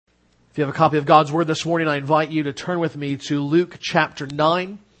If you have a copy of God's Word this morning, I invite you to turn with me to Luke chapter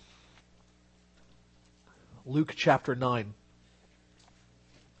 9. Luke chapter 9.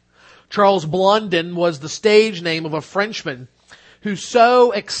 Charles Blondin was the stage name of a Frenchman who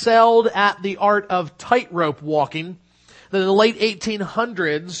so excelled at the art of tightrope walking that in the late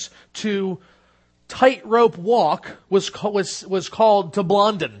 1800s to tightrope walk was called to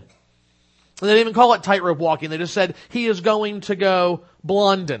Blondin. And they didn't even call it tightrope walking. They just said, he is going to go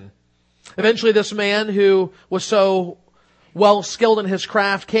Blondin. Eventually this man who was so well skilled in his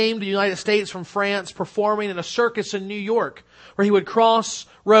craft came to the United States from France, performing in a circus in New York, where he would cross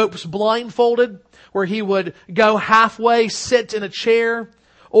ropes blindfolded, where he would go halfway, sit in a chair,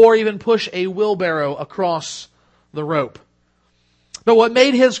 or even push a wheelbarrow across the rope. But what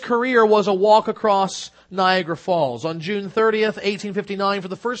made his career was a walk across Niagara Falls. On June 30th, 1859, for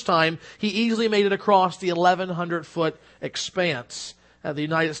the first time, he easily made it across the 1,100-foot expanse at the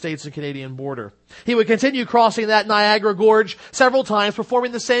United States and Canadian border. He would continue crossing that Niagara Gorge several times,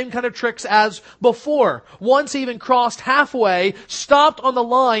 performing the same kind of tricks as before. Once he even crossed halfway, stopped on the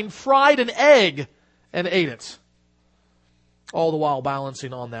line, fried an egg, and ate it. All the while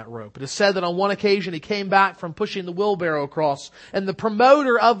balancing on that rope. It is said that on one occasion he came back from pushing the wheelbarrow across, and the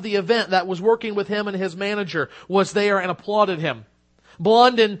promoter of the event that was working with him and his manager was there and applauded him.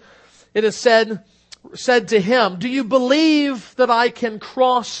 Blondin, it is said to him, "Do you believe that I can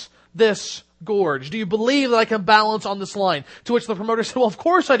cross this gorge? Do you believe that I can balance on this line?" To which the promoter said, "Well, of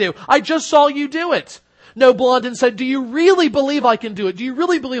course I do. I just saw you do it." No, Blondin said, "Do you really believe I can do it? Do you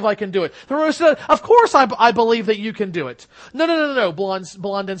really believe I can do it?" The promoter said, "Of course I believe that you can do it." No.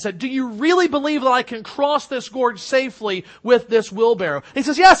 Blondin said, "Do you really believe that I can cross this gorge safely with this wheelbarrow?" He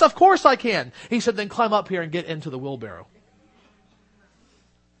says, "Yes, of course I can." He said, "Then climb up here and get into the wheelbarrow."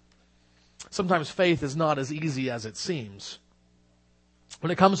 Sometimes faith is not as easy as it seems.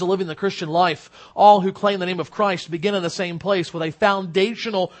 When it comes to living the Christian life, all who claim the name of Christ begin in the same place with a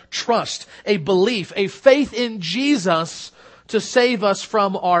foundational trust, a belief, a faith in Jesus to save us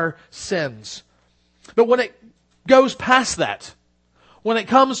from our sins. But when it goes past that, when it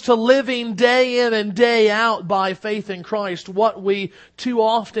comes to living day in and day out by faith in Christ, what we too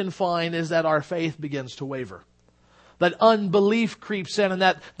often find is that our faith begins to waver. That unbelief creeps in, and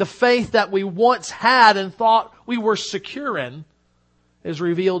that the faith that we once had and thought we were secure in is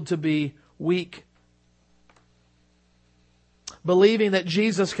revealed to be weak. Believing that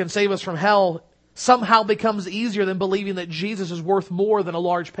Jesus can save us from hell somehow becomes easier than believing that Jesus is worth more than a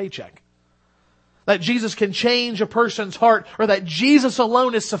large paycheck. That Jesus can change a person's heart, or that Jesus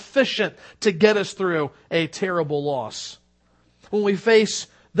alone is sufficient to get us through a terrible loss. When we face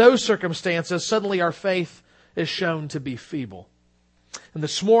those circumstances, suddenly our faith is shown to be feeble. And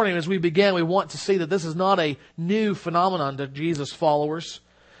this morning, as we begin, we want to see that this is not a new phenomenon to Jesus' followers.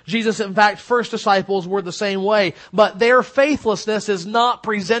 Jesus, in fact, first disciples were the same way, but their faithlessness is not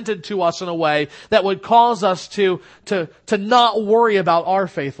presented to us in a way that would cause us to not worry about our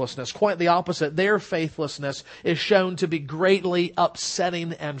faithlessness. Quite the opposite. Their faithlessness is shown to be greatly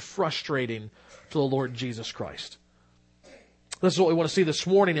upsetting and frustrating to the Lord Jesus Christ. This is what we want to see this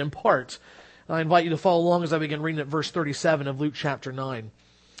morning in part. I invite you to follow along as I begin reading at verse 37 of Luke chapter 9.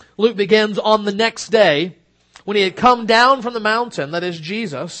 Luke begins, "On the next day, when he had come down from the mountain," that is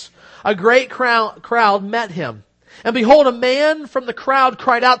Jesus, "a great crowd met him. And behold, a man from the crowd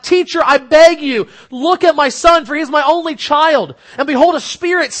cried out, 'Teacher, I beg you, look at my son, for he is my only child. And behold, a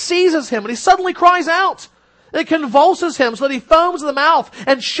spirit seizes him, and he suddenly cries out. It convulses him so that he foams in the mouth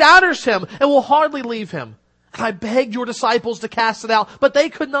and shatters him and will hardly leave him. And I begged your disciples to cast it out, but they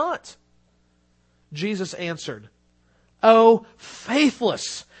could not.' Jesus answered, 'O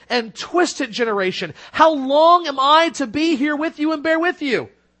faithless and twisted generation, how long am I to be here with you and bear with you?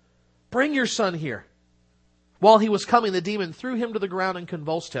 Bring your son here.' While he was coming, the demon threw him to the ground and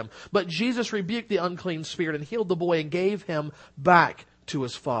convulsed him. But Jesus rebuked the unclean spirit and healed the boy and gave him back to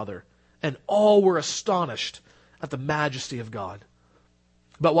his father. And all were astonished at the majesty of God.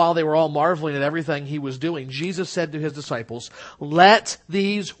 But while they were all marveling at everything he was doing, Jesus said to his disciples, 'Let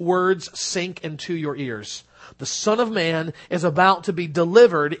these words sink into your ears. The Son of Man is about to be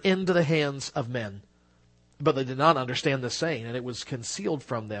delivered into the hands of men.' But they did not understand the saying, and it was concealed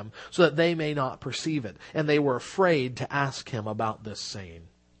from them, so that they may not perceive it. And they were afraid to ask him about this saying."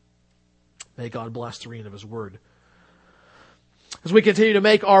 May God bless the reading of His Word. As we continue to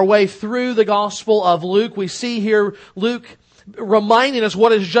make our way through the Gospel of Luke, we see here Luke reminding us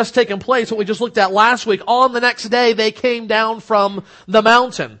what has just taken place, what we just looked at last week. On the next day, they came down from the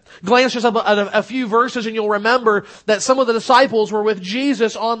mountain. Glance just up at a few verses and you'll remember that some of the disciples were with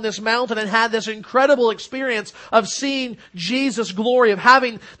Jesus on this mountain and had this incredible experience of seeing Jesus' glory, of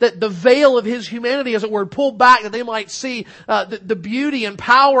having the veil of His humanity, as it were, pulled back, that they might see the beauty and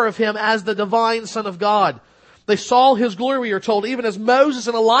power of Him as the divine Son of God. They saw His glory, we are told, even as Moses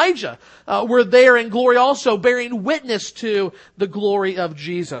and Elijah were there in glory also, bearing witness to the glory of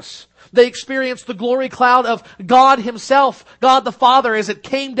Jesus. They experienced the glory cloud of God Himself, God the Father, as it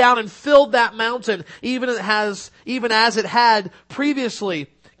came down and filled that mountain, even as it had previously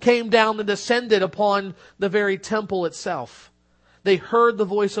came down and descended upon the very temple itself. They heard the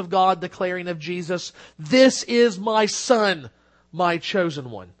voice of God declaring of Jesus, "This is my Son, my chosen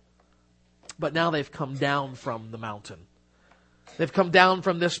one." But now they've come down from the mountain. They've come down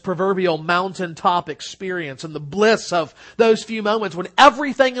from this proverbial mountaintop experience and the bliss of those few moments when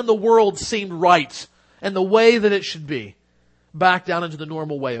everything in the world seemed right and the way that it should be, back down into the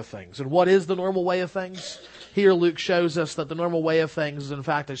normal way of things. And what is the normal way of things? Here Luke shows us that the normal way of things is in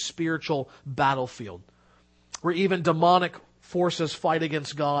fact a spiritual battlefield, where even demonic forces fight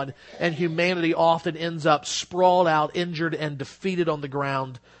against God, and humanity often ends up sprawled out, injured, and defeated on the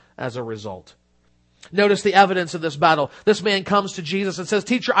ground as a result. Notice the evidence of this battle. This man comes to Jesus and says,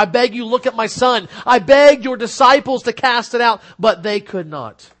 "Teacher, I beg you, look at my son. I begged your disciples to cast it out, but they could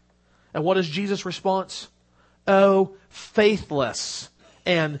not." And what is Jesus' response? "Oh, faithless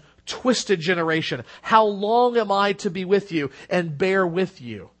and twisted generation. How long am I to be with you and bear with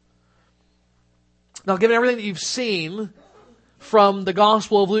you?" Now, given everything that you've seen from the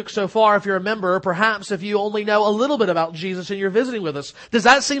Gospel of Luke so far, if you remember, perhaps if you only know a little bit about Jesus and you're visiting with us, does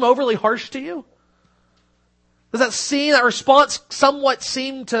that seem overly harsh to you? Does that response somewhat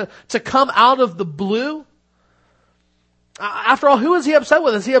seem to come out of the blue? After all, who is He upset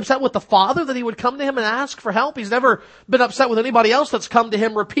with? Is He upset with the Father that He would come to Him and ask for help? He's never been upset with anybody else that's come to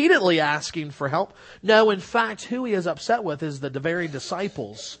Him repeatedly asking for help. No, in fact, who He is upset with is the very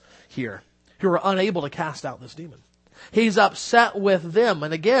disciples here who are unable to cast out this demon. He's upset with them.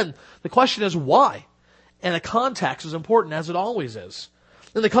 And again, the question is why? And the context is important, as it always is.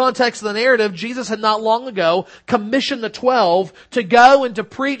 In the context of the narrative, Jesus had not long ago commissioned the 12 to go and to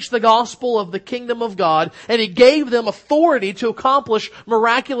preach the gospel of the kingdom of God, and He gave them authority to accomplish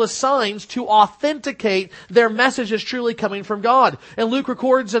miraculous signs to authenticate their message as truly coming from God. And Luke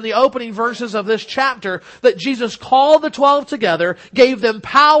records in the opening verses of this chapter that Jesus called the 12 together, gave them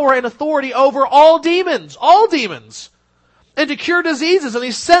power and authority over all demons, and to cure diseases, and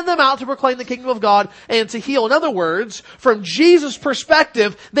He sent them out to proclaim the kingdom of God and to heal. In other words, from Jesus'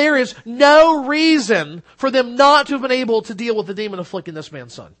 perspective, there is no reason for them not to have been able to deal with the demon afflicting this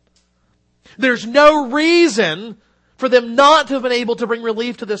man's son. There's no reason for them not to have been able to bring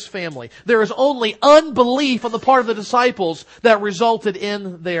relief to this family. There is only unbelief on the part of the disciples that resulted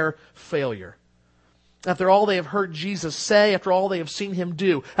in their failure. After all they have heard Jesus say, after all they have seen Him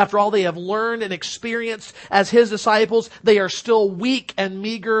do, after all they have learned and experienced as His disciples, they are still weak and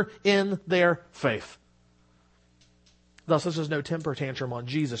meager in their faith. Thus, this is no temper tantrum on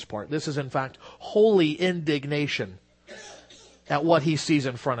Jesus' part. This is, in fact, holy indignation at what He sees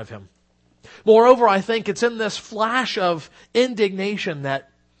in front of Him. Moreover, I think it's in this flash of indignation that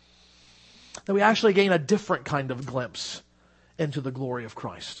we actually gain a different kind of glimpse into the glory of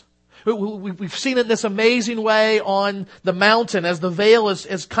Christ. We've seen it in this amazing way on the mountain as the veil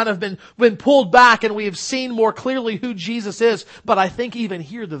has kind of been pulled back, and we have seen more clearly who Jesus is. But I think even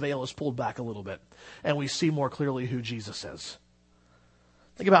here the veil is pulled back a little bit, and we see more clearly who Jesus is.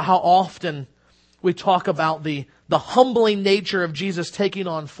 Think about how often we talk about the humbling nature of Jesus taking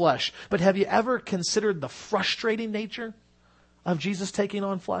on flesh. But have you ever considered the frustrating nature of Jesus taking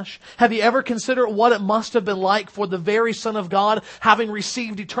on flesh? Have you ever considered what it must have been like for the very Son of God, having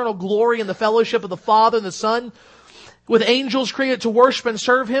received eternal glory in the fellowship of the Father and the Son, with angels created to worship and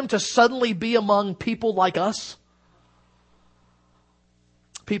serve Him, to suddenly be among people like us?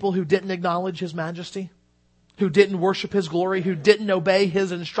 People who didn't acknowledge His majesty, who didn't worship His glory, who didn't obey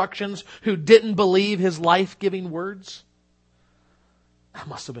His instructions, who didn't believe His life-giving words. That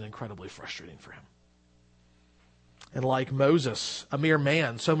must have been incredibly frustrating for Him. And like Moses, a mere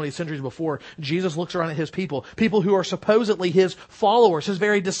man, so many centuries before, Jesus looks around at His people who are supposedly His followers, His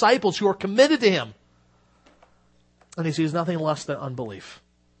very disciples who are committed to Him. And He sees nothing less than unbelief.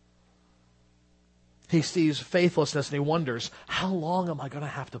 He sees faithlessness and He wonders, how long am I going to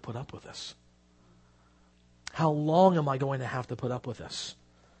have to put up with this? How long am I going to have to put up with this?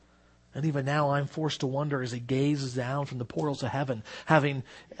 And even now I'm forced to wonder as he gazes down from the portals of heaven, having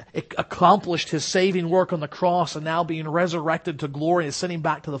accomplished his saving work on the cross and now being resurrected to glory and ascending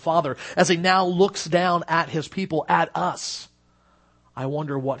back to the Father, as he now looks down at his people, at us, I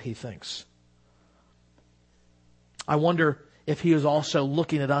wonder what he thinks. I wonder if he is also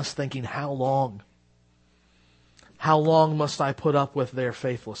looking at us thinking, how long? How long must I put up with their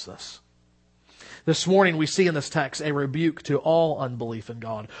faithlessness? This morning we see in this text a rebuke to all unbelief in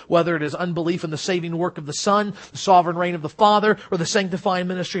God, whether it is unbelief in the saving work of the Son, the sovereign reign of the Father, or the sanctifying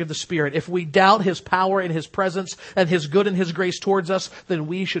ministry of the Spirit. If we doubt His power and His presence and His good and His grace towards us, then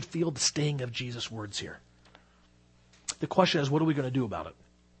we should feel the sting of Jesus' words here. The question is, what are we going to do about it?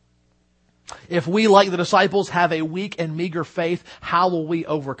 If we, like the disciples, have a weak and meager faith, how will we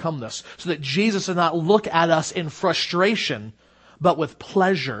overcome this? So that Jesus does not look at us in frustration, but with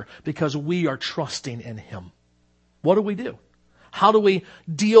pleasure, because we are trusting in Him. What do we do? How do we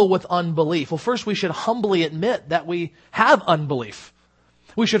deal with unbelief? Well, first we should humbly admit that we have unbelief.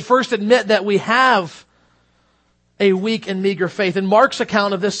 We should first admit that we have a weak and meager faith. In Mark's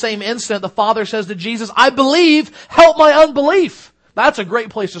account of this same incident, the Father says to Jesus, I believe, help my unbelief. That's a great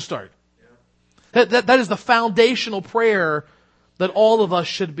place to start. That is the foundational prayer that all of us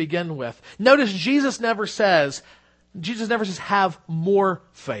should begin with. Notice Jesus never says, have more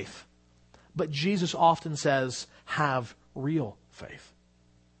faith. But Jesus often says, have real faith.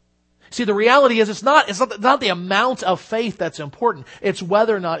 See, the reality is it's not the amount of faith that's important. It's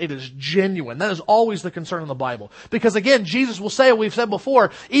whether or not it is genuine. That is always the concern in the Bible. Because again, Jesus will say, we've said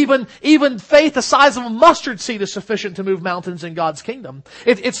before, even faith the size of a mustard seed is sufficient to move mountains in God's kingdom.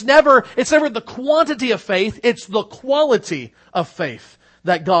 It's never the quantity of faith, it's the quality of faith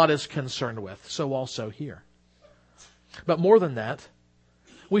that God is concerned with. So also here. But more than that,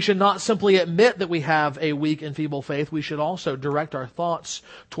 we should not simply admit that we have a weak and feeble faith. We should also direct our thoughts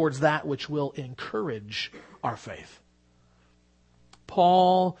towards that which will encourage our faith.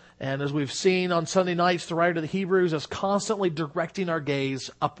 Paul, and as we've seen on Sunday nights, the writer of the Hebrews is constantly directing our gaze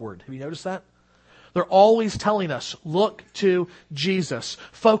upward. Have you noticed that? They're always telling us, look to Jesus.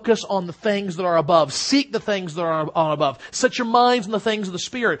 Focus on the things that are above. Seek the things that are above. Set your minds on the things of the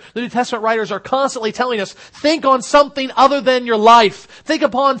Spirit. The New Testament writers are constantly telling us, think on something other than your life. Think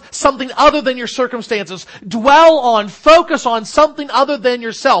upon something other than your circumstances. Dwell on, focus on something other than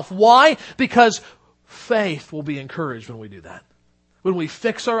yourself. Why? Because faith will be encouraged when we do that. When we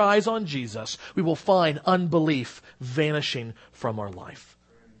fix our eyes on Jesus, we will find unbelief vanishing from our life.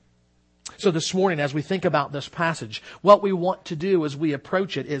 So this morning, as we think about this passage, what we want to do as we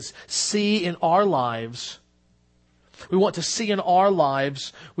approach it is see in our lives, we want to see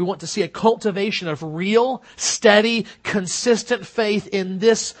a cultivation of real, steady, consistent faith in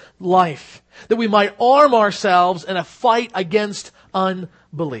this life, that we might arm ourselves in a fight against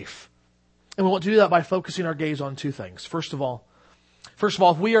unbelief. And we want to do that by focusing our gaze on two things. First of all,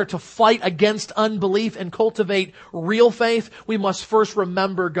 if we are to fight against unbelief and cultivate real faith, we must first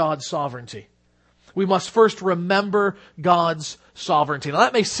remember God's sovereignty. We must first remember God's sovereignty. Now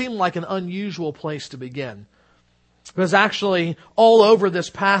that may seem like an unusual place to begin, because actually all over this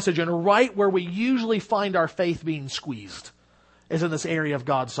passage and right where we usually find our faith being squeezed is in this area of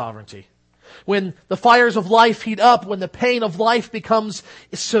God's sovereignty. When the fires of life heat up, when the pain of life becomes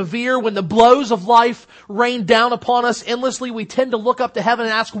severe, when the blows of life rain down upon us endlessly, we tend to look up to heaven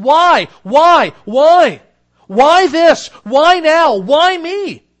and ask, why? Why? Why? Why this? Why now? Why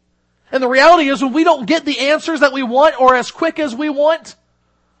me? And the reality is when we don't get the answers that we want or as quick as we want,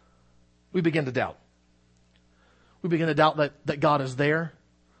 we begin to doubt. We begin to doubt that God is there,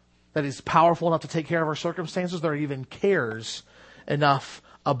 that He's powerful enough to take care of our circumstances, that He even cares enough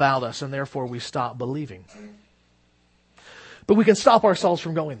about us, and therefore we stop believing. But we can stop ourselves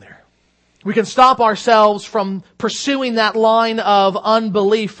from going there. We can stop ourselves from pursuing that line of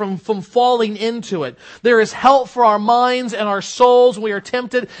unbelief, from falling into it. There is help for our minds and our souls when we are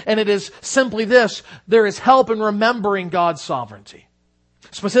tempted, and it is simply this: there is help in remembering God's sovereignty.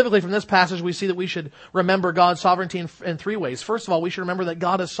 Specifically from this passage, we see that we should remember God's sovereignty in three ways. First of all, we should remember that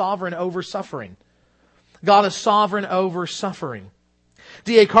God is sovereign over suffering. God is sovereign over suffering.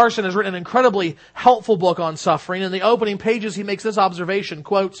 D.A. Carson has written an incredibly helpful book on suffering. In the opening pages, he makes this observation,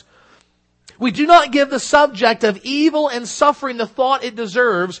 quotes, "We do not give the subject of evil and suffering the thought it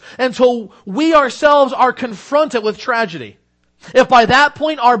deserves until we ourselves are confronted with tragedy. If by that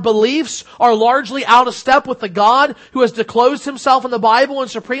point our beliefs are largely out of step with the God who has disclosed Himself in the Bible and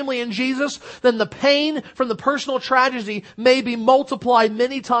supremely in Jesus, then the pain from the personal tragedy may be multiplied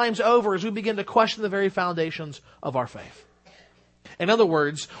many times over as we begin to question the very foundations of our faith." In other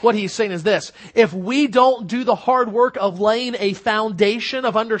words, what he's saying is this: if we don't do the hard work of laying a foundation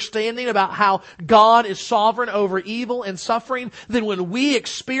of understanding about how God is sovereign over evil and suffering, then when we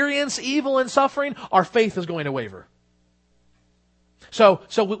experience evil and suffering, our faith is going to waver. So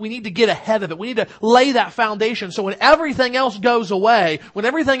we need to get ahead of it. We need to lay that foundation so when everything else goes away, when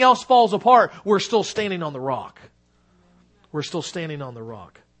everything else falls apart, we're still standing on the rock. We're still standing on the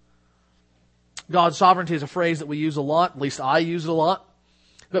rock. God's sovereignty is a phrase that we use a lot. At least I use it a lot.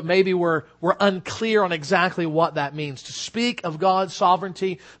 But maybe we're unclear on exactly what that means. To speak of God's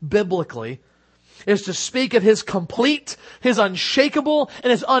sovereignty biblically is to speak of His complete, His unshakable,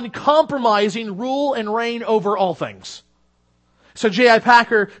 and His uncompromising rule and reign over all things. So J.I.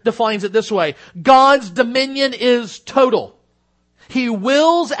 Packer defines it this way: God's dominion is total. He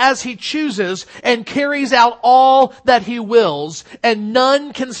wills as He chooses and carries out all that He wills, and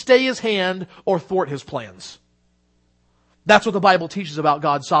none can stay His hand or thwart His plans. That's what the Bible teaches about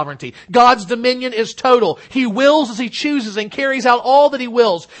God's sovereignty. God's dominion is total. He wills as He chooses and carries out all that He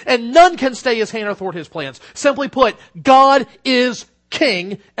wills, and none can stay His hand or thwart His plans. Simply put, God is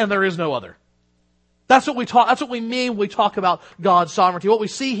king and there is no other. That's what we mean when we talk about God's sovereignty. What we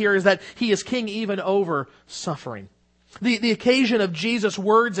see here is that He is king even over suffering. The occasion of Jesus'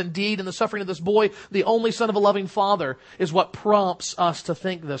 words and deed and the suffering of this boy, the only son of a loving father, is what prompts us to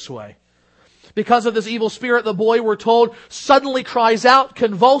think this way. Because of this evil spirit, the boy, we're told, suddenly cries out,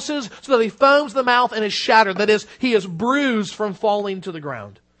 convulses, so that he foams the mouth and is shattered. That is, he is bruised from falling to the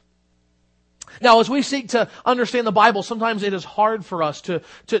ground. Now, as we seek to understand the Bible, sometimes it is hard for us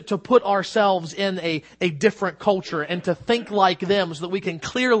to put ourselves in a different culture and to think like them so that we can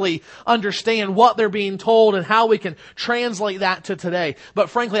clearly understand what they're being told and how we can translate that to today. But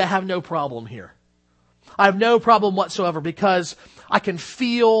frankly, I have no problem here. I have no problem whatsoever because I can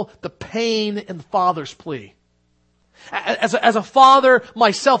feel the pain in the father's plea. As a father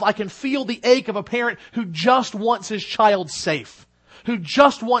myself, I can feel the ache of a parent who just wants his child safe, who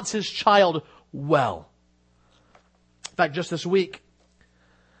just wants his child well. In fact, just this week,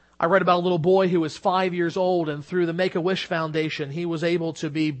 I read about a little boy who was 5 years old, and through the Make-A-Wish Foundation, he was able to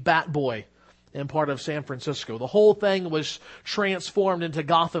be Bat Boy in part of San Francisco. The whole thing was transformed into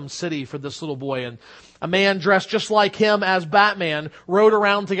Gotham City for this little boy, and a man dressed just like him as Batman rode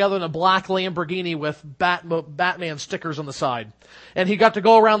around together in a black Lamborghini with Batman stickers on the side. And he got to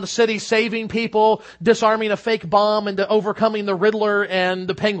go around the city saving people, disarming a fake bomb, and overcoming the Riddler and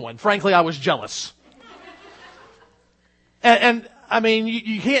the Penguin. Frankly, I was jealous. And I mean,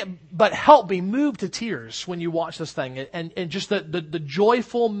 you can't but help be moved to tears when you watch this thing and just the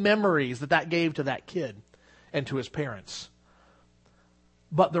joyful memories that gave to that kid and to his parents.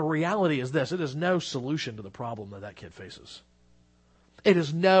 But the reality is this: it is no solution to the problem that kid faces. It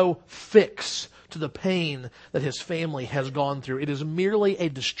is no fix to the pain that his family has gone through. It is merely a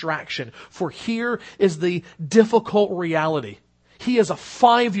distraction. For here is the difficult reality. He is a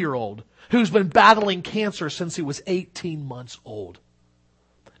 5-year-old who's been battling cancer since he was 18 months old.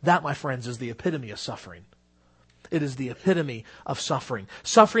 That, my friends, is the epitome of suffering. It is the epitome of suffering.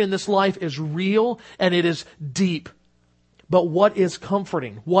 Suffering in this life is real and it is deep. But what is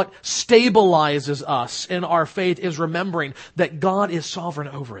comforting, what stabilizes us in our faith is remembering that God is sovereign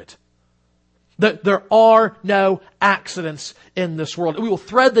over it. That there are no accidents in this world. We will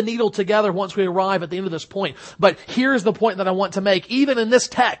thread the needle together once we arrive at the end of this point. But here's the point that I want to make. Even in this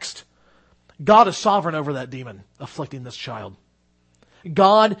text, God is sovereign over that demon afflicting this child.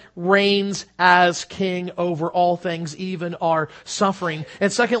 God reigns as king over all things, even our suffering.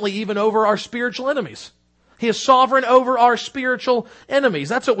 And secondly, even over our spiritual enemies. He is sovereign over our spiritual enemies.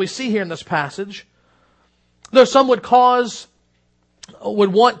 That's what we see here in this passage. Though some would want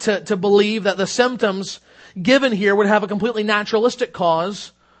to believe that the symptoms given here would have a completely naturalistic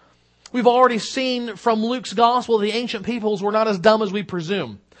cause, we've already seen from Luke's gospel the ancient peoples were not as dumb as we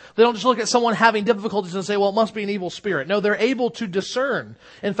presume. They don't just look at someone having difficulties and say, well, it must be an evil spirit. No, they're able to discern,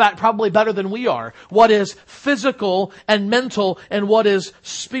 in fact, probably better than we are, what is physical and mental and what is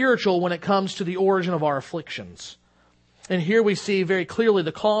spiritual when it comes to the origin of our afflictions. And here we see very clearly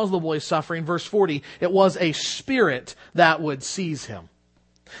the cause of the boy's suffering. Verse 40, it was a spirit that would seize him.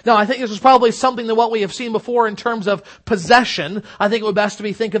 Now, I think this is probably something that what we have seen before in terms of possession. I think it would best to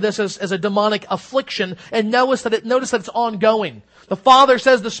be think of this as a demonic affliction, and notice that it's ongoing. The Father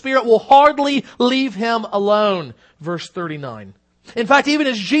says the Spirit will hardly leave him alone. Verse 39. In fact, even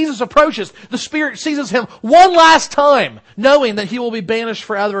as Jesus approaches, the Spirit seizes him one last time, knowing that he will be banished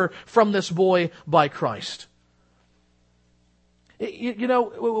forever from this boy by Christ. You know,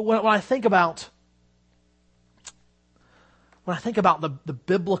 when I think about the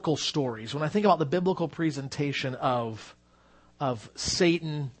biblical stories, when I think about the biblical presentation of of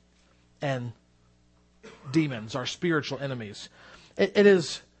Satan and demons, our spiritual enemies. It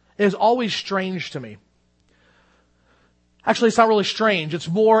is always strange to me. Actually, it's not really strange. It's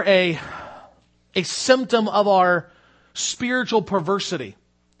more a symptom of our spiritual perversity.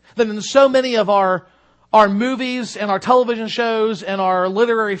 That in so many of our movies and our television shows and our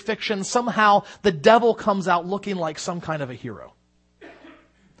literary fiction, somehow the devil comes out looking like some kind of a hero.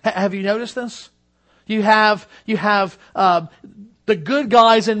 Have you noticed this? You have the good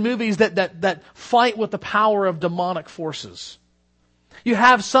guys in movies that fight with the power of demonic forces. You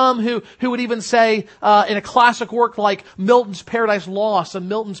have some who would even say, in a classic work like Milton's Paradise Lost and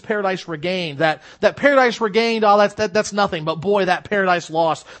Milton's Paradise Regained, that Paradise Regained, that's nothing, but boy, that Paradise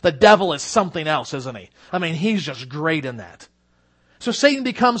Lost, the devil is something else, isn't he? I mean, he's just great in that. So Satan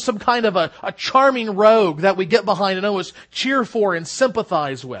becomes some kind of a charming rogue that we get behind and always cheer for and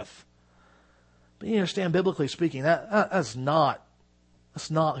sympathize with. But you understand, biblically speaking, that's not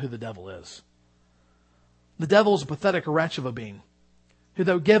who the devil is. The devil is a pathetic wretch of a being, who,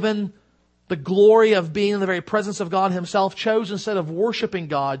 though given the glory of being in the very presence of God himself, chose instead of worshiping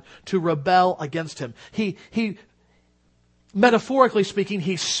God to rebel against him. He metaphorically speaking,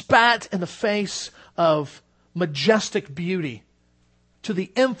 he spat in the face of majestic beauty to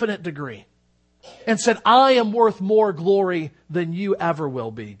the infinite degree and said, I am worth more glory than you ever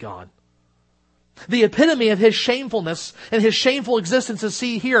will be, God. The epitome of his shamefulness and his shameful existence is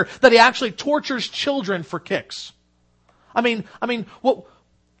see here, that he actually tortures children for kicks. I mean,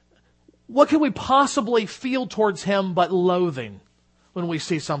 what can we possibly feel towards him but loathing when we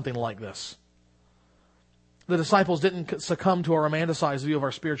see something like this? The disciples didn't succumb to a romanticized view of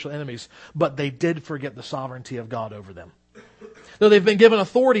our spiritual enemies, but they did forget the sovereignty of God over them. Though they've been given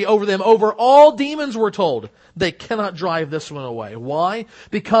authority over them, over all demons, we're told, they cannot drive this one away. Why?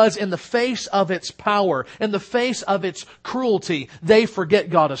 Because in the face of its power, in the face of its cruelty, they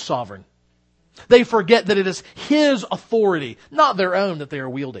forget God is sovereign. They forget that it is his authority, not their own, that they are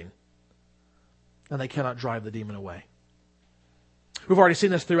wielding. And they cannot drive the demon away. We've already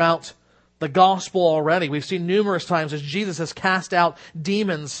seen this throughout the gospel already. We've seen numerous times as Jesus has cast out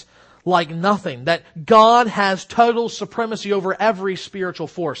demons like nothing, that God has total supremacy over every spiritual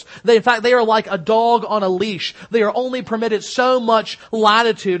force. In fact, they are like a dog on a leash. They are only permitted so much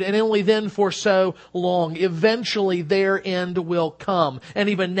latitude and only then for so long. Eventually their end will come. And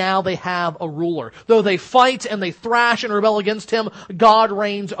even now they have a ruler. Though they fight and they thrash and rebel against him, God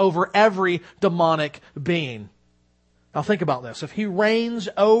reigns over every demonic being. Now think about this. If he reigns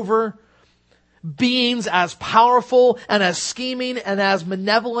over beings as powerful and as scheming and as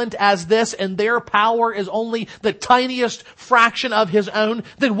malevolent as this, and their power is only the tiniest fraction of his own,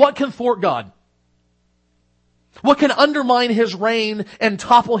 then what can thwart God? What can undermine his reign and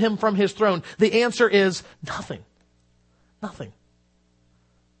topple him from his throne? The answer is nothing. Nothing.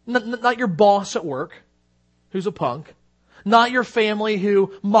 Not your boss at work, who's a punk. Not your family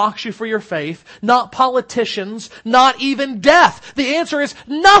who mocks you for your faith. Not politicians. Not even death. The answer is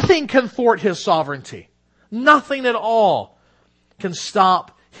nothing can thwart his sovereignty. Nothing at all can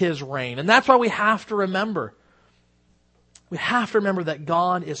stop his reign. And that's why we have to remember. We have to remember that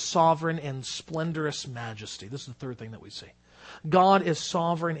God is sovereign in splendorous majesty. This is the third thing that we see. God is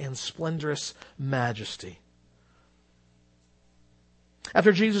sovereign in splendorous majesty.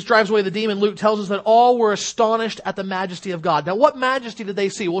 After Jesus drives away the demon, Luke tells us that all were astonished at the majesty of God. Now, what majesty did they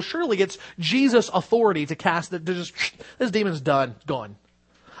see? Well, surely it's Jesus' authority to cast it. This demon's done, gone.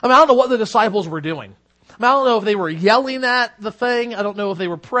 I don't know what the disciples were doing. I don't know if they were yelling at the thing. I don't know if they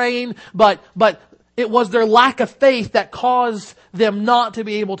were praying, but it was their lack of faith that caused them not to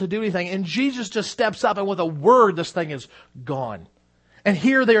be able to do anything. And Jesus just steps up, and with a word, this thing is gone. And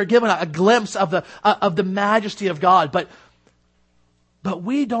here they are given a glimpse of the majesty of God. But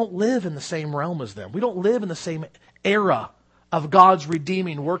we don't live in the same realm as them. We don't live in the same era of God's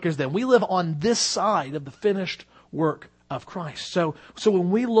redeeming work as them. We live on this side of the finished work of Christ. So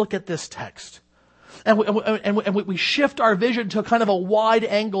when we look at this text, and we shift our vision to a kind of a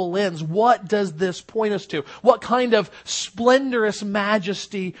wide-angle lens, what does this point us to? What kind of splendorous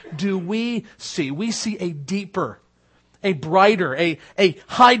majesty do we see? We see a deeper, a brighter, a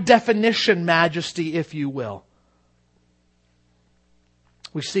high-definition majesty, if you will.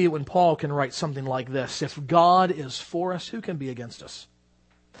 We see it when Paul can write something like this. If God is for us, who can be against us?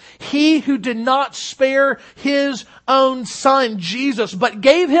 He who did not spare his own son, Jesus, but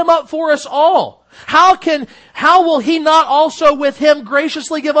gave him up for us all. How will he not also with him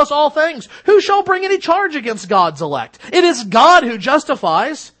graciously give us all things? Who shall bring any charge against God's elect? It is God who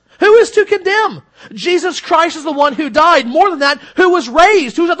justifies. Who is to condemn? Jesus Christ is the one who died. More than that, who was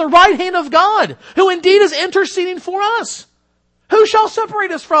raised, who is at the right hand of God, who indeed is interceding for us. Who shall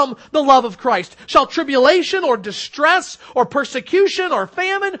separate us from the love of Christ? Shall tribulation or distress or persecution or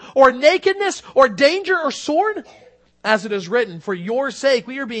famine or nakedness or danger or sword? As it is written, for your sake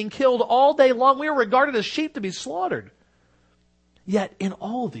we are being killed all day long. We are regarded as sheep to be slaughtered. Yet in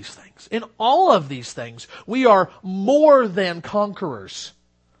all of these things, we are more than conquerors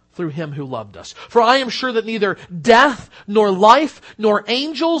through Him who loved us. For I am sure that neither death, nor life, nor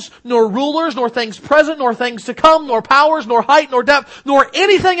angels, nor rulers, nor things present, nor things to come, nor powers, nor height, nor depth, nor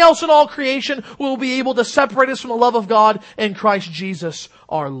anything else in all creation will be able to separate us from the love of God in Christ Jesus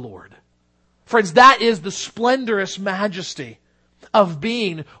our Lord. Friends, that is the splendorous majesty of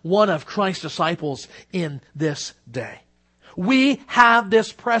being one of Christ's disciples in this day. We have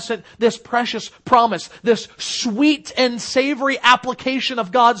this precious promise, this sweet and savory application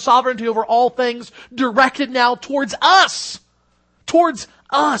of God's sovereignty over all things directed now towards us. Towards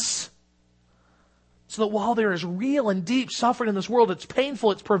us. So that while there is real and deep suffering in this world, it's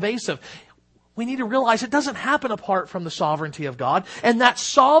painful, it's pervasive, we need to realize it doesn't happen apart from the sovereignty of God. And that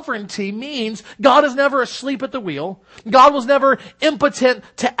sovereignty means God is never asleep at the wheel. God was never impotent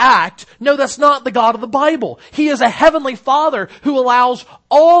to act. No, that's not the God of the Bible. He is a heavenly Father who allows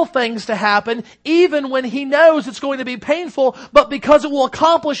all things to happen, even when He knows it's going to be painful, but because it will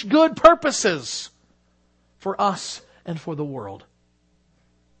accomplish good purposes for us and for the world.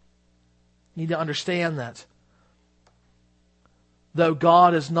 You need to understand that. Though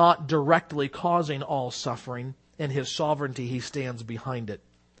God is not directly causing all suffering, in His sovereignty He stands behind it.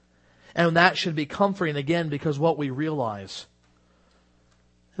 And that should be comforting again, because what we realize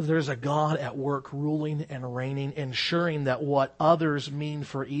is there's a God at work ruling and reigning, ensuring that what others mean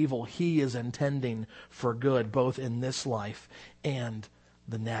for evil, He is intending for good, both in this life and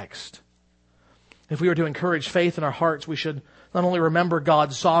the next. If we are to encourage faith in our hearts, we should not only remember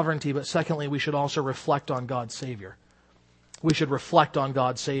God's sovereignty, but secondly, we should also reflect on God's Savior. We should reflect on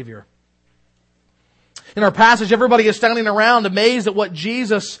God's Savior. In our passage, everybody is standing around amazed at what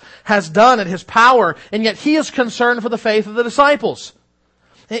Jesus has done, at His power, and yet He is concerned for the faith of the disciples.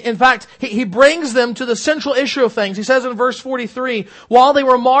 In fact, He brings them to the central issue of things. He says in verse 43, while they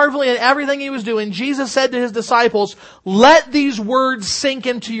were marveling at everything He was doing, Jesus said to His disciples, let these words sink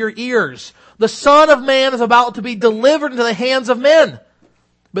into your ears. The Son of Man is about to be delivered into the hands of men.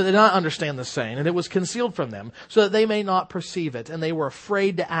 But they did not understand the saying, and it was concealed from them, so that they may not perceive it, and they were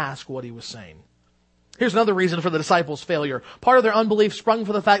afraid to ask what He was saying. Here's another reason for the disciples' failure. Part of their unbelief sprung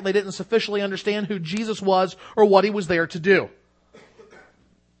from the fact they didn't sufficiently understand who Jesus was or what He was there to do.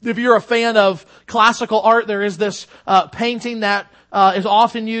 If you're a fan of classical art, there is this painting that is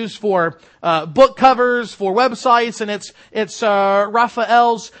often used for book covers, for websites, and it's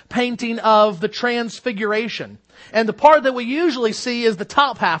Raphael's painting of the Transfiguration. And the part that we usually see is the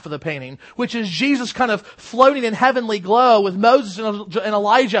top half of the painting, which is Jesus kind of floating in heavenly glow with Moses and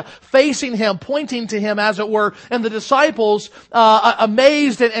Elijah facing Him, pointing to Him as it were, and the disciples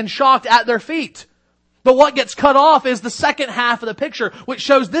amazed and shocked at their feet. But what gets cut off is the second half of the picture, which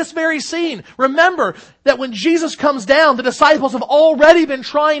shows this very scene. Remember that when Jesus comes down, the disciples have already been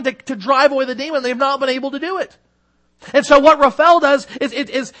trying to drive away the demon. They've not been able to do it. And so what Raphael does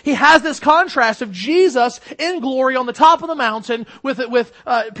is he has this contrast of Jesus in glory on the top of the mountain with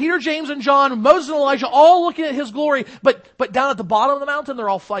Peter, James, and John, Moses and Elijah all looking at His glory, but down at the bottom of the mountain, they're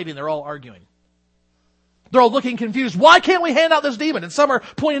all fighting, they're all arguing. They're all looking confused. Why can't we hand out this demon? And some are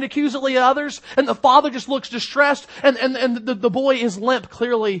pointing accusingly at others, and the father just looks distressed, and the boy is limp,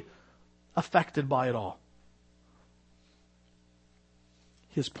 clearly affected by it all.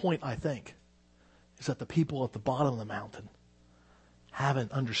 His point, I think, is that the people at the bottom of the mountain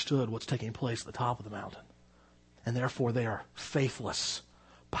haven't understood what's taking place at the top of the mountain. And therefore they are faithless,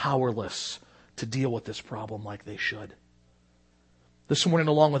 powerless to deal with this problem like they should. This morning,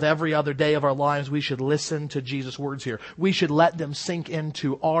 along with every other day of our lives, we should listen to Jesus' words here. We should let them sink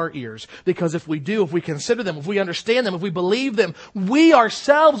into our ears. Because if we do, if we consider them, if we understand them, if we believe them, we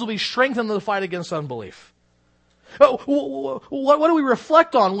ourselves will be strengthened in the fight against unbelief. What do we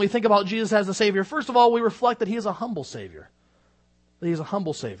reflect on when we think about Jesus as the Savior? First of all, we reflect that He is a humble Savior. That He is a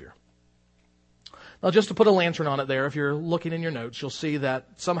humble Savior. Now, just to put a lantern on it there, if you're looking in your notes, you'll see that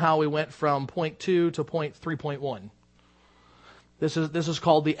somehow we went from point 2 to point 3.1. This is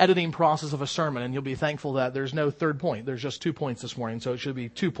called the editing process of a sermon, and you'll be thankful that there's no third point. There's just 2 points this morning, so it should be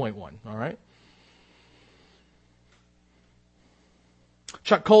 2.1, all right?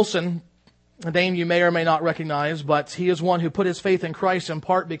 Chuck Colson, a name you may or may not recognize, but he is one who put his faith in Christ in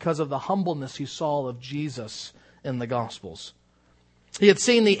part because of the humbleness he saw of Jesus in the Gospels. He had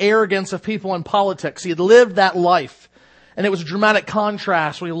seen the arrogance of people in politics. He had lived that life, and it was a dramatic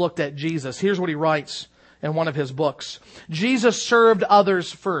contrast when he looked at Jesus. Here's what he writes in one of his books. Jesus served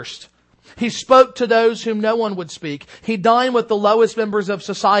others first. He spoke to those whom no one would speak. He dined with the lowest members of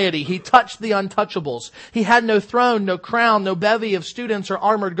society. He touched the untouchables. He had no throne, no crown, no bevy of students or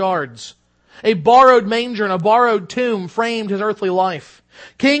armored guards. A borrowed manger and a borrowed tomb framed his earthly life.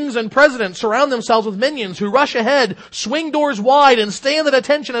 Kings and presidents surround themselves with minions who rush ahead, swing doors wide, and stand at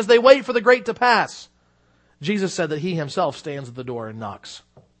attention as they wait for the great to pass. Jesus said that he himself stands at the door and knocks,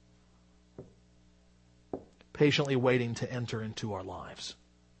 patiently waiting to enter into our lives.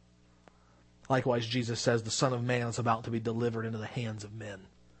 Likewise, Jesus says the Son of Man is about to be delivered into the hands of men.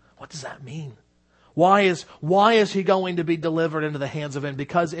 What does that mean? Why is he going to be delivered into the hands of men?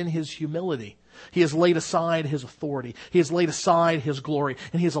 Because in his humility, he has laid aside his authority. He has laid aside his glory,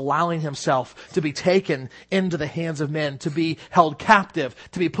 and he is allowing himself to be taken into the hands of men, to be held captive,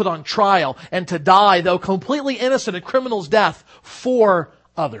 to be put on trial, and to die, though completely innocent, a criminal's death for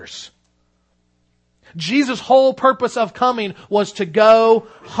others. Jesus' whole purpose of coming was to go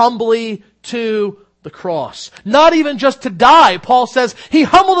humbly to the cross. Not even just to die. Paul says he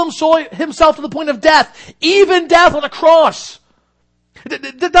humbled himself to the point of death, even death on a cross.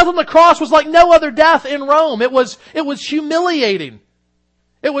 Death on the cross was like no other death in Rome. It was humiliating.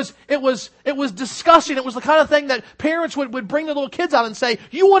 It was disgusting. It was the kind of thing that parents would bring their little kids out and say,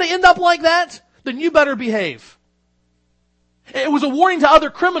 "You want to end up like that? Then you better behave." It was a warning to other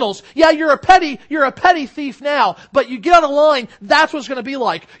criminals. Yeah, you're a petty thief now, but you get out of line, that's what it's going to be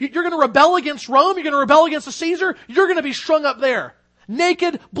like. You're going to rebel against Rome, you're going to rebel against the Caesar, you're going to be strung up there.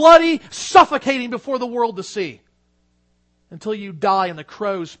 Naked, bloody, suffocating before the world to see. Until you die and the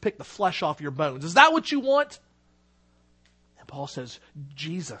crows pick the flesh off your bones. Is that what you want? And Paul says,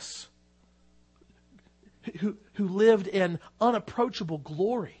 Jesus, who lived in unapproachable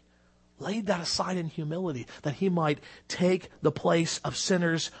glory, laid that aside in humility that he might take the place of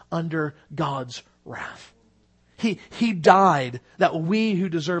sinners under God's wrath. He died that we who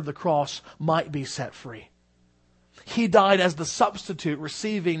deserve the cross might be set free. He died as the substitute,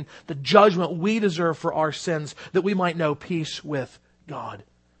 receiving the judgment we deserve for our sins, that we might know peace with God.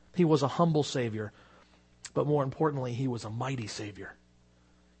 He was a humble Savior, but more importantly, he was a mighty Savior.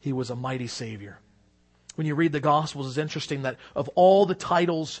 He was a mighty Savior. When you read the Gospels, it's interesting that of all the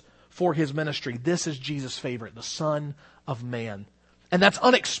titles for his ministry, this is Jesus' favorite, the Son of Man. And that's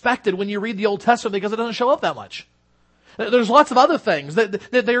unexpected when you read the Old Testament because it doesn't show up that much. There's lots of other things.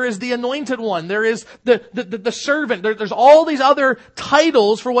 That there is the Anointed One. There is the Servant. There's all these other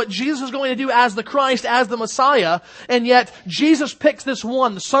titles for what Jesus is going to do as the Christ, as the Messiah. And yet, Jesus picks this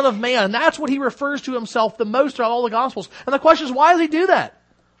one, the Son of Man. And that's what he refers to himself the most throughout all the Gospels. And the question is, why does he do that?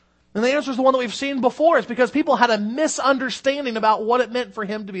 And the answer is the one that we've seen before. It's because people had a misunderstanding about what it meant for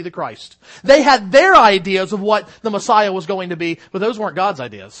him to be the Christ. They had their ideas of what the Messiah was going to be, but those weren't God's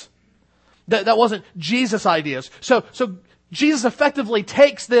ideas. That wasn't Jesus' ideas. So Jesus effectively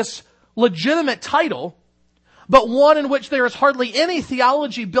takes this legitimate title, but one in which there is hardly any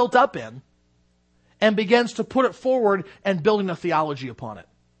theology built up in, and begins to put it forward and building a theology upon it.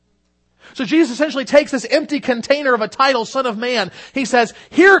 So Jesus essentially takes this empty container of a title, Son of Man. He says,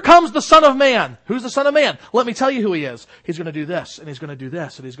 here comes the Son of Man. Who's the Son of Man? Let me tell you who he is. He's going to do this, and he's going to do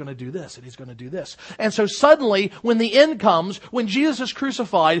this, and he's going to do this, and he's going to do this. And so suddenly, when the end comes, when Jesus is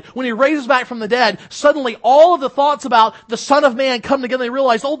crucified, when he raises back from the dead, suddenly all of the thoughts about the Son of Man come together and they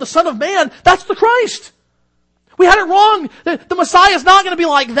realize, oh, the Son of Man, that's the Christ. We had it wrong. The Messiah is not going to be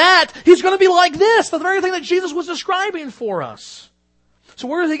like that. He's going to be like this. The very thing that Jesus was describing for us. So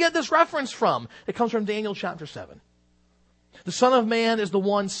where does he get this reference from? It comes from Daniel chapter 7. The Son of Man is the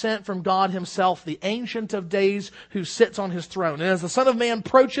one sent from God himself, the Ancient of Days who sits on his throne. And as the Son of Man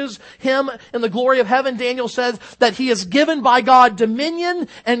approaches him in the glory of heaven, Daniel says that he is given by God dominion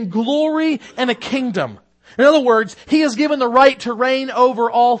and glory and a kingdom. In other words, he is given the right to reign over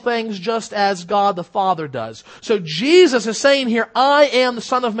all things just as God the Father does. So Jesus is saying here, I am the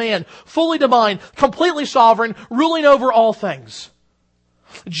Son of Man, fully divine, completely sovereign, ruling over all things.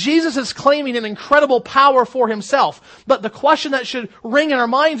 Jesus is claiming an incredible power for himself. But the question that should ring in our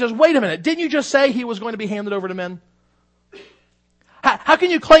minds is, wait a minute, didn't you just say he was going to be handed over to men? How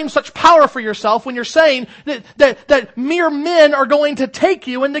can you claim such power for yourself when you're saying that mere men are going to take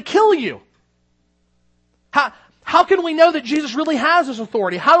you and to kill you? How can we know that Jesus really has this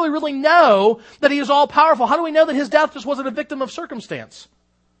authority? How do we really know that he is all powerful? How do we know that his death just wasn't a victim of circumstance?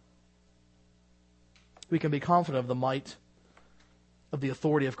 We can be confident of the might of the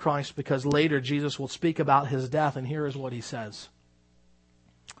authority of Christ because later Jesus will speak about his death, and here is what he says.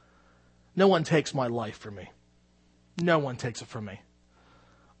 No one takes my life from me. No one takes it from me.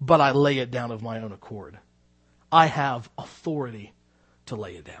 But I lay it down of my own accord. I have authority to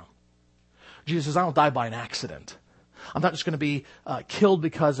lay it down. Jesus says, I don't die by an accident. I'm not just going to be killed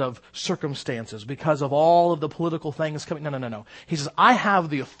because of circumstances, because of all of the political things coming. No. He says, I have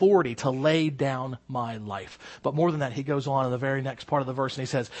the authority to lay down my life. But more than that, he goes on in the very next part of the verse and he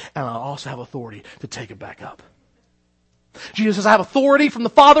says, and I also have authority to take it back up. Jesus says, I have authority from the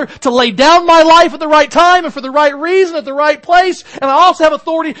Father to lay down my life at the right time and for the right reason at the right place. And I also have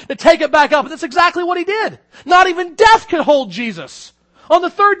authority to take it back up. And that's exactly what he did. Not even death could hold Jesus. On the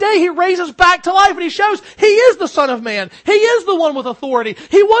third day, he raises back to life and he shows he is the Son of Man. He is the one with authority.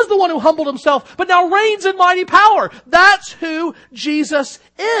 He was the one who humbled himself, but now reigns in mighty power. That's who Jesus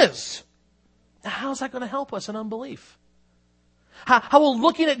is. Now, how's that going to help us in unbelief? How will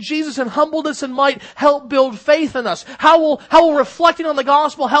looking at Jesus in humbleness and might help build faith in us? How will reflecting on the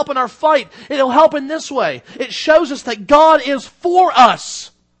gospel help in our fight? It'll help in this way. It shows us that God is for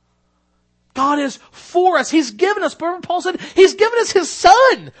us. God is for us. He's given us, remember Paul said, He's given us His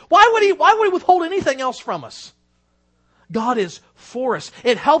Son. Why would He withhold anything else from us? God is for us.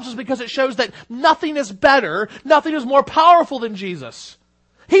 It helps us because it shows that nothing is better, nothing is more powerful than Jesus.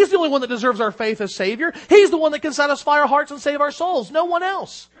 He's the only one that deserves our faith as Savior. He's the one that can satisfy our hearts and save our souls. No one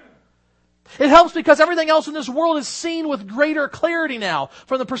else. It helps because everything else in this world is seen with greater clarity now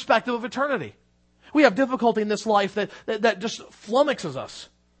from the perspective of eternity. We have difficulty in this life that just flummoxes us.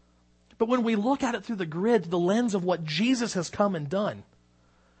 But when we look at it through the grid, the lens of what Jesus has come and done,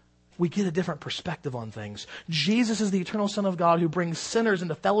 we get a different perspective on things. Jesus is the eternal Son of God who brings sinners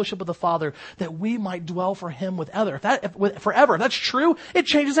into fellowship with the Father that we might dwell for Him forever. If that's true, it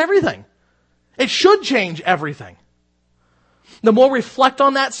changes everything. It should change everything. The more we reflect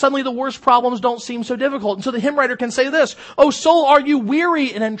on that, suddenly the worst problems don't seem so difficult. And so the hymn writer can say this, "O soul, are you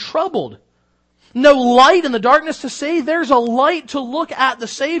weary and troubled? No light in the darkness to see? There's a light to look at the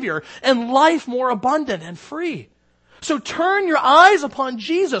Savior and life more abundant and free. So turn your eyes upon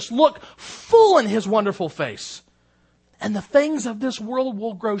Jesus. Look full in His wonderful face. And the things of this world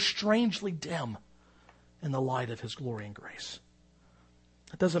will grow strangely dim in the light of His glory and grace."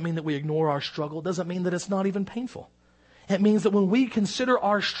 It doesn't mean that we ignore our struggle. It doesn't mean that it's not even painful. It means that when we consider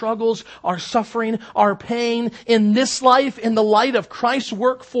our struggles, our suffering, our pain in this life, in the light of Christ's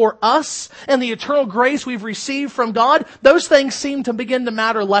work for us and the eternal grace we've received from God, those things seem to begin to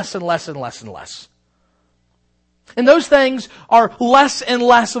matter less and less and less and less. And those things are less and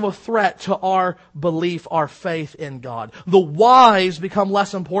less of a threat to our belief, our faith in God. The whys become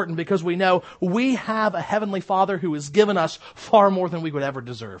less important because we know we have a Heavenly Father who has given us far more than we could ever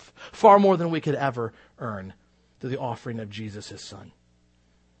deserve, far more than we could ever earn through the offering of Jesus, His Son.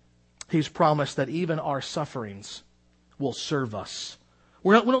 He's promised that even our sufferings will serve us.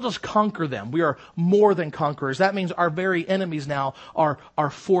 We don't just conquer them. We are more than conquerors. That means our very enemies now are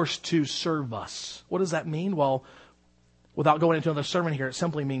forced to serve us. What does that mean? Well, without going into another sermon here, it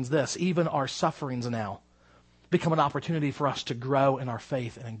simply means this. Even our sufferings now become an opportunity for us to grow in our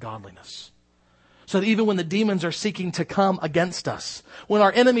faith and in godliness. So that even when the demons are seeking to come against us, when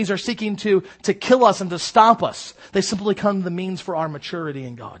our enemies are seeking to kill us and to stop us, they simply become the means for our maturity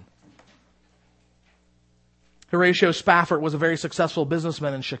in God. Horatio Spafford was a very successful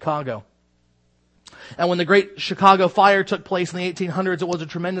businessman in Chicago. And when the Great Chicago Fire took place in the 1800s, it was a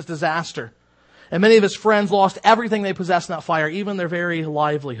tremendous disaster. And many of his friends lost everything they possessed in that fire, even their very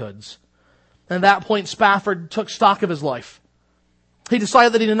livelihoods. And at that point, Spafford took stock of his life. He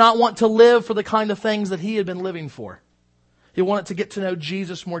decided that he did not want to live for the kind of things that he had been living for. He wanted to get to know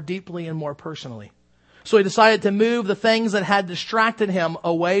Jesus more deeply and more personally. So he decided to move the things that had distracted him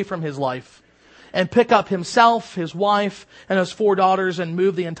away from his life and pick up himself, his wife, and his 4 daughters and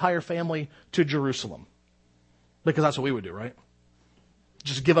move the entire family to Jerusalem. Because that's what we would do, right?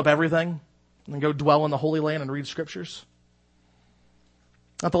 Just give up everything and go dwell in the Holy Land and read scriptures.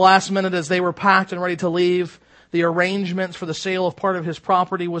 At the last minute, as they were packed and ready to leave, the arrangements for the sale of part of his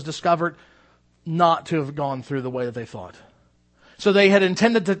property was discovered not to have gone through the way that they thought. So they had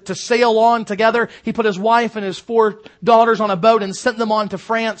intended to sail on together. He put his wife and his 4 daughters on a boat and sent them on to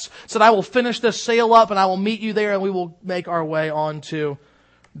France. Said, I will finish this sail up and I will meet you there and we will make our way on to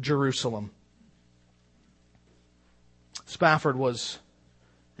Jerusalem. Spafford was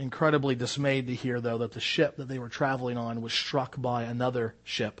incredibly dismayed to hear, though, that the ship that they were traveling on was struck by another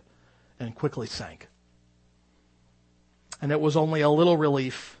ship and quickly sank. And it was only a little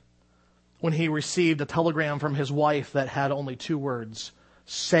relief when he received a telegram from his wife that had only 2 words,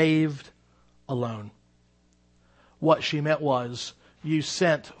 saved alone. What she meant was, you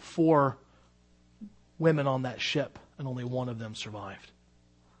sent 4 women on that ship and only one of them survived.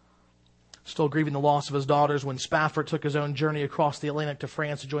 Still grieving the loss of his daughters, when Spafford took his own journey across the Atlantic to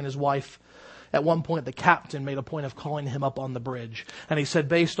France to join his wife, At one point, the captain made a point of calling him up on the bridge. And he said,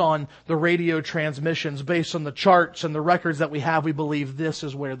 based on the radio transmissions, based on the charts and the records that we have, we believe this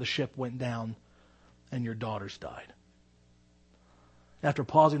is where the ship went down and your daughters died. After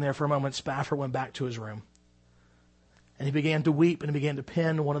pausing there for a moment, Spafford went back to his room. And he began to weep and he began to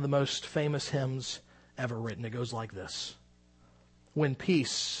pen one of the most famous hymns ever written. It goes like this. When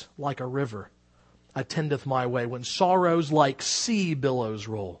peace, like a river, attendeth my way, when sorrows like sea billows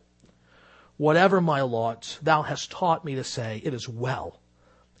roll, whatever my lot, thou hast taught me to say, it is well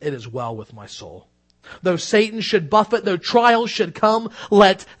with my soul. Though Satan should buffet, though trials should come,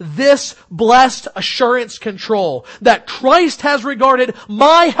 let this blessed assurance control that Christ has regarded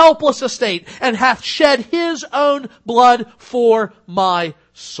my helpless estate and hath shed his own blood for my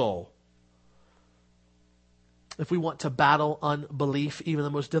soul. If we want to battle unbelief, even the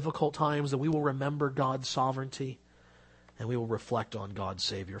most difficult times, then we will remember God's sovereignty and we will reflect on God's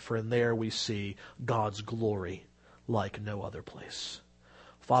Savior. For in there we see God's glory like no other place.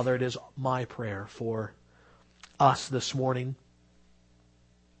 Father, it is my prayer for us this morning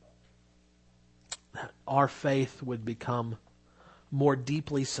that our faith would become more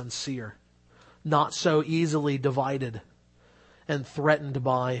deeply sincere, not so easily divided and threatened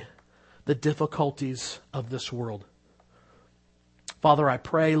by the difficulties of this world. Father, I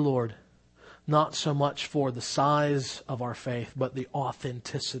pray, Lord, not so much for the size of our faith, but the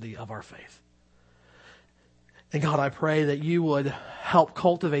authenticity of our faith. And God, I pray that you would help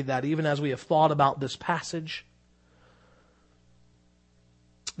cultivate that even as we have thought about this passage.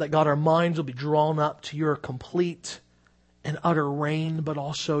 That God, our minds will be drawn up to your complete and utter reign, but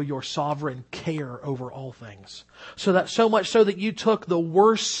also your sovereign care over all things. So much so that you took the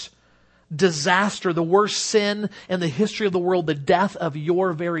worst disaster, the worst sin in the history of the world, the death of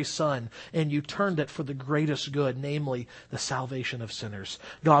your very Son, and you turned it for the greatest good, namely the salvation of sinners.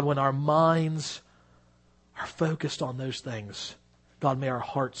 God, when our minds are focused on those things, God, may our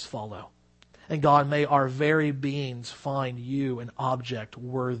hearts follow. And God, may our very beings find you an object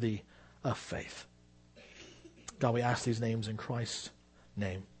worthy of faith. God, we ask these names in Christ's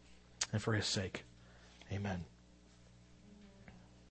name and for his sake. Amen.